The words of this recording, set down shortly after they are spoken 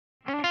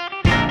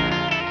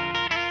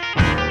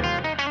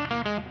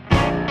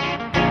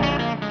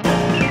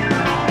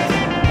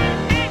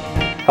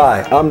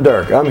Hi, I'm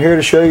Dirk. I'm here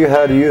to show you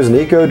how to use an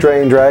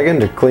EcoDrain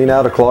to clean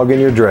out a clog in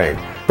your drain.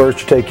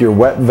 First, you take your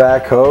wet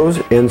vac hose,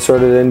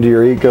 insert it into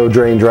your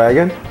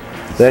EcoDrain.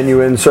 Then you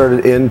insert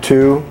it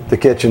into the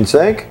kitchen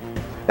sink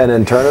and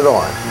then turn it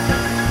on.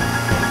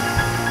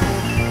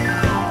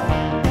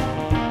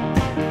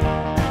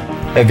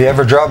 Have you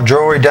ever dropped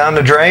jewelry down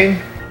the drain?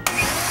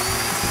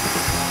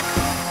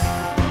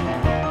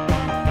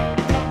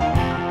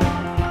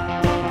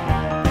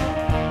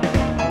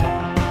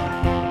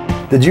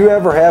 Did you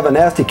ever have a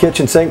nasty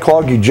kitchen sink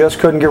clog you just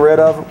couldn't get rid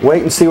of?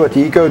 Wait and see what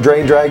the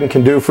EcoDrain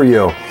can do for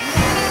you.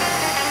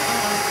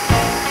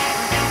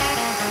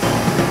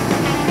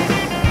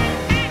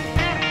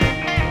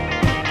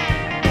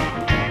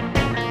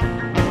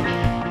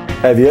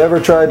 Have you ever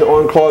tried to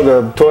unclog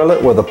a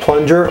toilet with a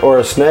plunger or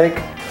a snake?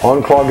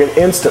 Unclog it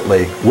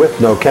instantly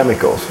with no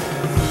chemicals.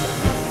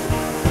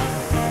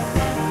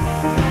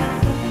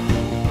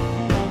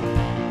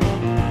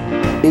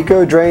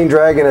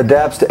 EcoDrain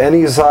adapts to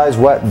any size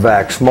wet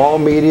vac, small,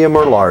 medium,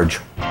 or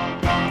large.